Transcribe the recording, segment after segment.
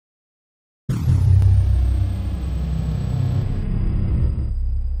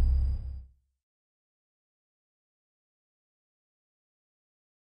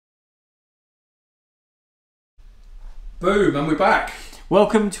Boom, and we're back.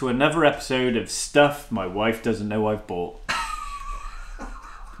 Welcome to another episode of Stuff My Wife Doesn't Know I've Bought.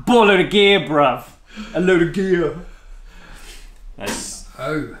 Bought a load of gear, bruv. A load of gear. That's,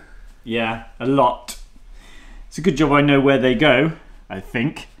 yeah, a lot. It's a good job I know where they go, I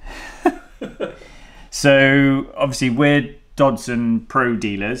think. So, obviously, we're Dodson Pro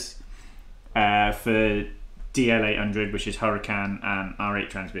dealers for DL800, which is Hurricane and R8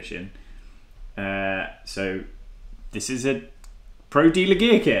 transmission. So, this is a Pro dealer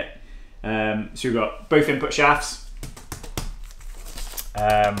gear kit. So we've got both input shafts.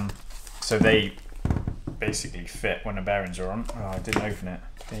 So they basically fit when the bearings are on. Oh, I didn't open it.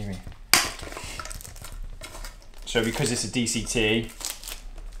 Baby. So because it's a DCT,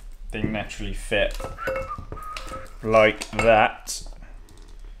 they naturally fit like that,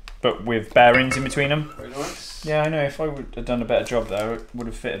 but with bearings in between them. Very nice. Yeah, I know. If I would have done a better job there, it would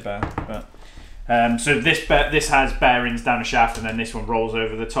have fitted better. But so this has bearings down the shaft, and then this one rolls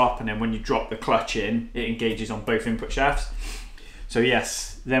over the top, and then when you drop the clutch in, it engages on both input shafts. So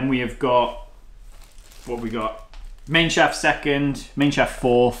yes, then we have got what we got: main shaft second, main shaft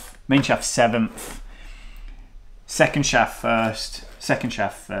fourth, main shaft seventh, second shaft first, second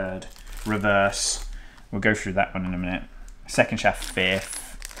shaft third, reverse. We'll go through that one in a minute. Second shaft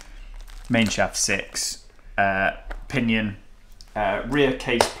fifth, main shaft sixth, pinion, rear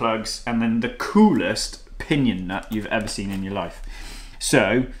case plugs, and then the coolest pinion nut you've ever seen in your life.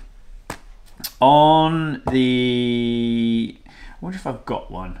 So on the, I wonder if I've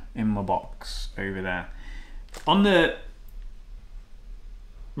got one in my box over there. On the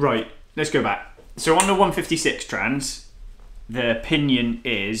right, let's go back. So on the 156 trans, the pinion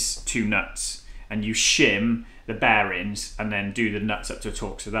is 2 nuts, and you shim the bearings and then do the nuts up to a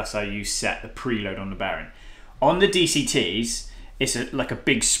torque. So that's how you set the preload on the bearing. On the DCTs, it's like a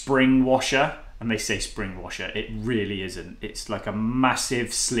big spring washer, and they say spring washer. It really isn't. It's like a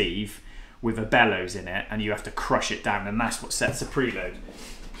massive sleeve with a bellows in it, and you have to crush it down, and that's what sets the preload.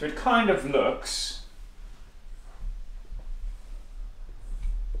 So it kind of looks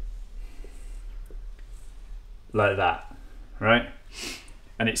like that, right?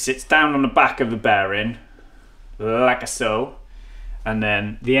 And it sits down on the back of the bearing like so, and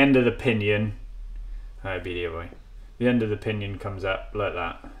then the end of the pinion, the end of the pinion comes up like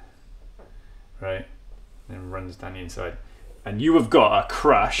that, right? And runs down the inside. And you have got to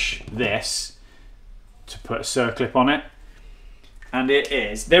crush this to put a circlip on it. And there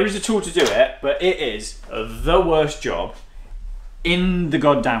is a tool to do it, but it is the worst job in the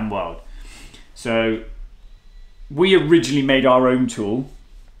goddamn world. So we originally made our own tool.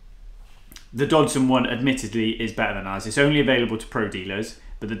 The Dodson one admittedly is better than ours. It's only available to pro dealers,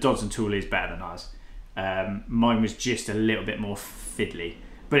 but the Dodson tool is better than ours. Mine was just a little bit more fiddly,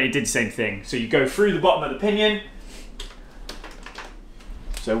 but it did the same thing. So you go through the bottom of the pinion.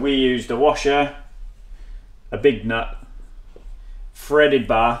 So we used a washer, a big nut, threaded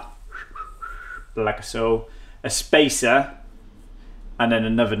bar, like so, a spacer, and then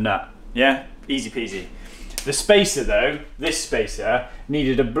another nut. Yeah, easy peasy. The spacer though, this spacer,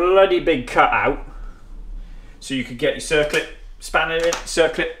 needed a bloody big cut out, so you could get your circlip spanner in,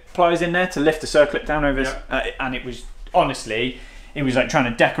 circlip pliers in there to lift the circlip down over. Yeah. And it was, honestly, it was like trying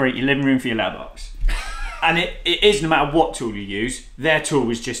to decorate your living room for your letterbox. And it is, no matter what tool you use, their tool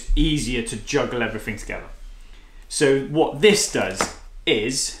was just easier to juggle everything together. So what this does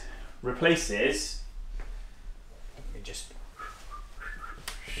is replaces,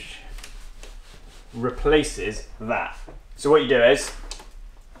 replaces that. So what you do is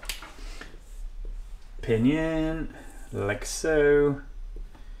pinion like so,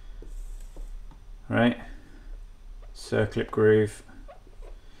 right? Circlip groove.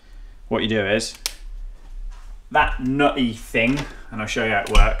 What you do is that nutty thing, and I'll show you how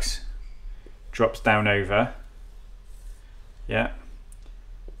it works, drops down over, yeah,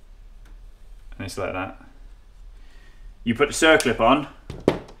 and it's like that. You put the circlip on,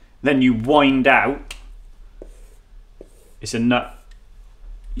 then you wind out. It's a nut.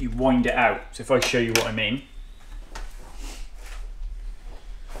 You wind it out. So if I show you what I mean.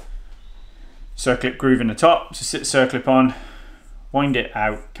 Circlip groove in the top, so sit the circlip on, wind it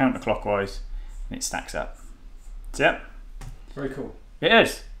out counterclockwise, and it stacks up. That's it. Very cool. It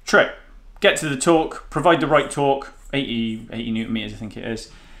is. Trick. Get to the torque, provide the right torque, 80 Newton meters I think it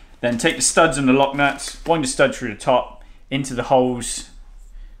is. Then take the studs and the lock nuts, wind the stud through the top, into the holes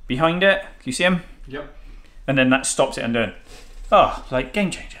behind it. Can you see them? Yep. And then that stops it undone. Oh, like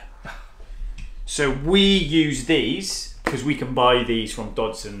game changer. So we use these, because we can buy these from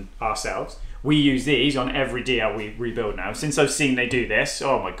Dodson ourselves. We use these on every DL we rebuild now. Since I've seen they do this,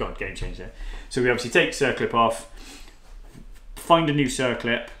 oh my God, game changer. So we obviously take the circlip off, find a new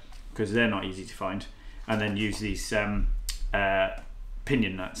circlip, because they're not easy to find, and then use these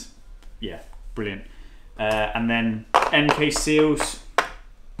pinion nuts. Yeah, brilliant. And then end case seals.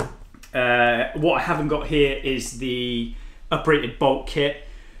 What I haven't got here is the uprated bolt kit.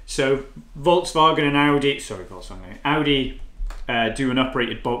 So Volkswagen and Audi do an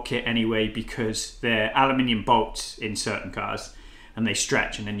uprated bolt kit anyway, because they're aluminium bolts in certain cars and they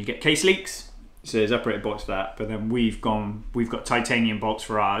stretch and then you get case leaks. So there's uprated bolts for that, but then we've got titanium bolts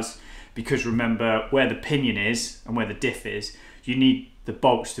for ours, because remember, where the pinion is and where the diff is, you need the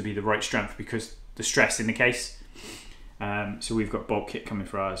bolts to be the right strength because the stress in the case. So we've got bolt kit coming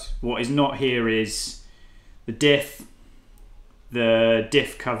for ours. What is not here is the diff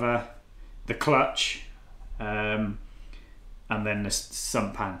cover, the clutch, and then the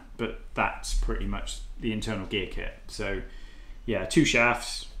sump pan, but that's pretty much the internal gear kit. So yeah, 2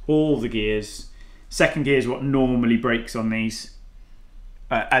 shafts, all the gears. Second gear is what normally breaks on these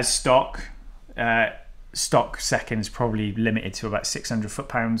as stock. Stock second's probably limited to about 600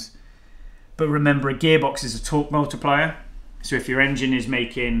 foot-pounds. But remember, a gearbox is a torque multiplier. So if your engine is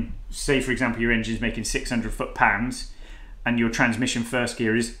making, say for example, your engine is making 600 foot-pounds and your transmission first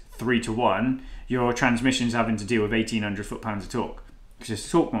gear is 3-to-1, your transmission's having to deal with 1800 foot-pounds of torque, because it's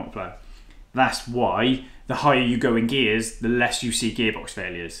a torque multiplier. That's why the higher you go in gears, the less you see gearbox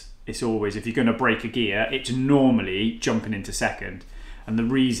failures. It's always, if you're going to break a gear, it's normally jumping into second. And the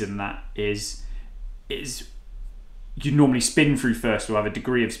reason that is you normally spin through first, or have a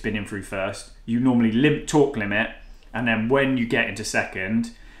degree of spinning through first. You normally torque limit, and then when you get into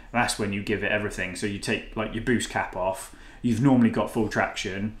second, that's when you give it everything. So you take like your boost cap off, you've normally got full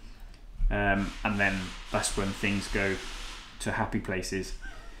traction, and then that's when things go to happy places,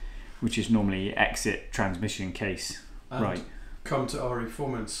 which is normally exit transmission case. And right. Come to RE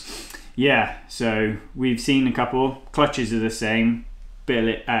Performance. Yeah, so we've seen a couple. Clutches are the same.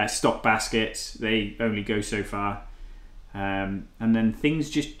 Stock baskets, they only go so far. And then things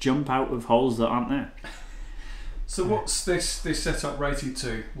just jump out of holes that aren't there. So what's this setup rated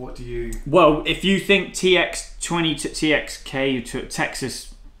to? What do you... Well, if you think TX20 to TXK to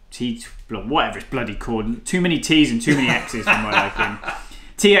Texas T, whatever it's bloody called, too many T's and too many X's for my liking.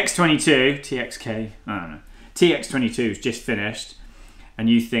 TX22, TXK, I don't know. TX22 is just finished, and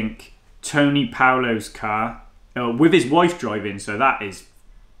you think Tony Paolo's car with his wife driving, so that is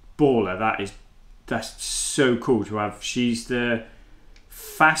baller. That's so cool to have. She's the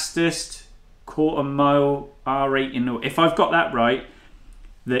fastest quarter-mile R8 in the... If I've got that right,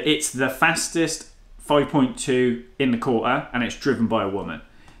 it's the fastest 5.2 in the quarter, and it's driven by a woman.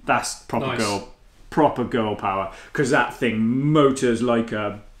 That's proper nice. Proper girl power, because that thing motors like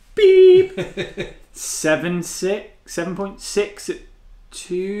a beep. 7.6 at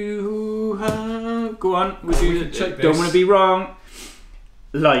 2. Go on, don't want to be wrong.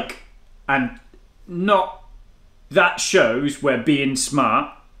 Like, and not that shows where being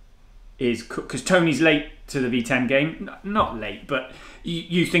smart is, because Tony's late to the V10 game. Not late, but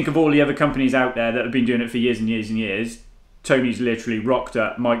you think of all the other companies out there that have been doing it for years and years and years. Tony's literally rocked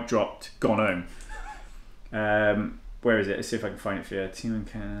up, mic dropped, gone home. Where is it? Let's see if I can find it for you.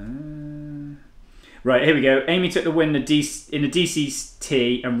 Right, here we go. Amy took the win in the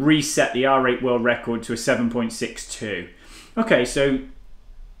DCT and reset the R8 world record to a 7.62. Okay, so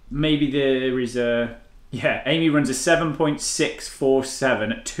maybe there is a... Yeah, Amy runs a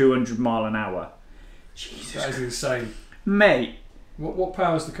 7.647 at 200 mile an hour. Jesus, that is insane. Mate. What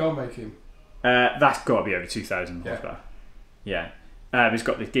power is the car making? That's got to be over 2,000 horsepower. Yeah. It's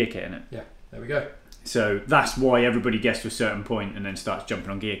got the gear kit in it. Yeah, there we go. So that's why everybody gets to a certain point and then starts jumping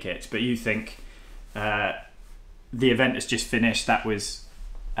on gear kits. But you think the event has just finished. That was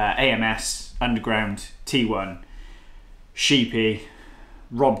AMS, Underground, T1, Sheepy,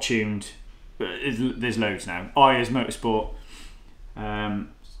 Rob Tuned. There's loads now. Ayers Motorsport.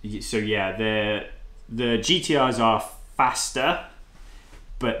 So yeah, the GTRs are faster,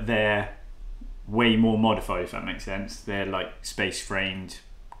 but they're way more modified, if that makes sense. They're like space framed,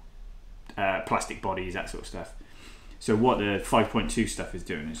 plastic bodies, that sort of stuff. So what the 5.2 stuff is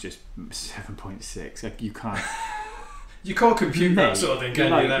doing is just 7.6. Like, you can't you can't compute that sort of thing,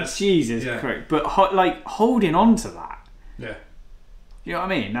 can like, you? That's, Jesus Christ. But like holding on to that. Yeah. You know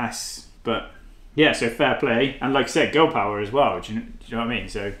what I mean? Nice. But yeah, so fair play. And like I said, girl power as well. Do you know what I mean?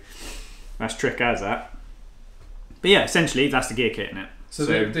 So that's trick as that. But yeah, essentially that's the gear kit in it. So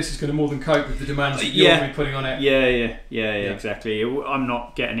this is going to more than cope with the demands that you're going to be putting on it. Yeah, exactly. I'm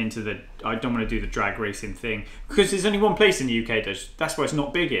not getting into the... I don't want to do the drag racing thing, because there's only one place in the UK that's why it's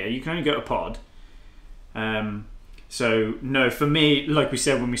not big here. You can only go to pod. So no, for me, like we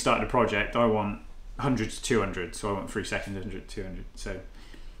said when we started the project, I want 100 to 200, so I want 3 seconds, 100 to 200. So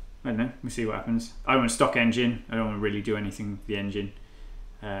I don't know, we'll see what happens. I want a stock engine. I don't want to really do anything with the engine,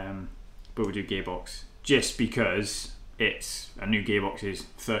 but we'll do gearbox just because it's a new gearbox is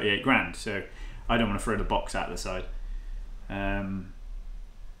 38 grand. So I don't want to throw the box out the side.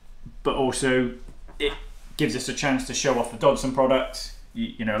 But also it gives us a chance to show off the Dodson product.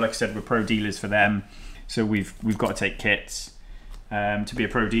 You know, like I said, we're pro dealers for them, so we've got to take kits to be a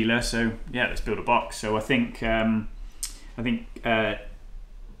pro dealer. So yeah, let's build a box. So I think Dan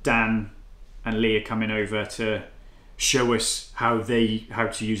and Lee are coming over to show us how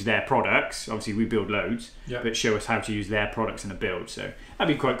to use their products. Obviously we build loads, but show us how to use their products in a build. So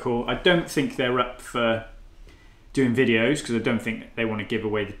that'd be quite cool. I don't think they're up for doing videos because I don't think they want to give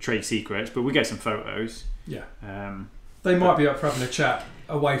away the trade secrets, but we get some photos. Yeah. They might be up for having a chat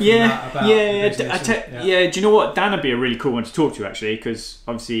away from that about do you know what? Dan would be a really cool one to talk to actually, because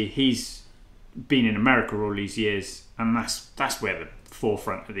obviously he's been in America all these years, and that's where the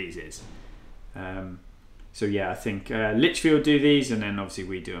forefront of these is. So yeah, I think Litchfield do these, and then obviously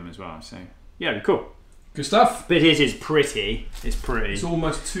we do them as well. So yeah, it'd be cool. Good stuff. But it is pretty. It's pretty. It's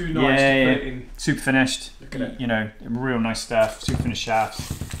almost too nice to put it in. Super finished. Look at it. You know, real nice stuff. Super finished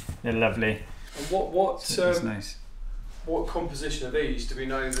shafts. They're lovely. And what it's nice. What composition are these? Do we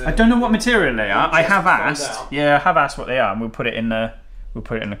know the? I don't know what material they are. I have asked. Yeah, I have asked what they are, and we'll put it in the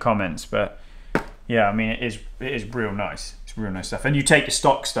comments. But yeah, I mean, it is real nice. It's real nice stuff. And you take the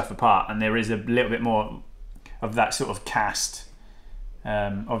stock stuff apart, and there is a little bit more of that sort of cast.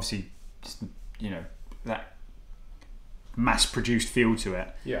 Obviously, just, you know, that mass-produced feel to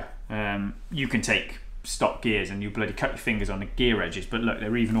it. Yeah. You can take stock gears and you bloody cut your fingers on the gear edges, but look,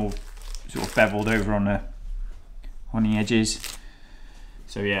 they're even all sort of beveled over on the edges.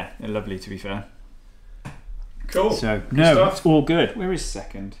 So yeah, they're lovely, to be fair. Cool. So no, it's all good. Where is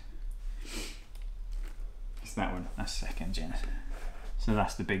second? It's that one. That's second, yeah. So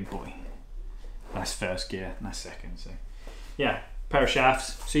that's the big boy. That's first gear, and that's second. So yeah, pair of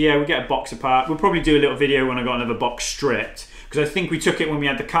shafts. So yeah, we'll get a box apart. We'll probably do a little video when I got another box stripped, because I think we took it when we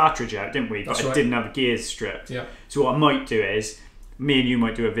had the cartridge out, didn't we? But That's I right. didn't have the gears stripped. Yeah. So what I might do is, me and you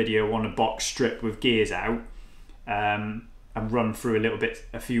might do a video on a box stripped with gears out, and run through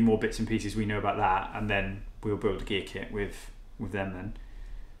a few more bits and pieces we know about that, and then we'll build a gear kit with them then.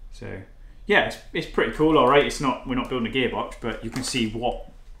 So yeah, it's pretty cool. All right, we're not building a gearbox, but you can see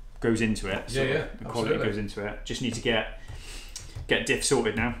what goes into it. So the quality goes into it. Just need to get diff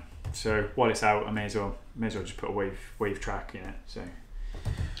sorted now. So while it's out, I may as well just put a wave track in it. So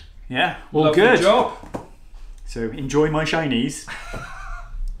yeah, all Lovely good. job. So enjoy my shinies.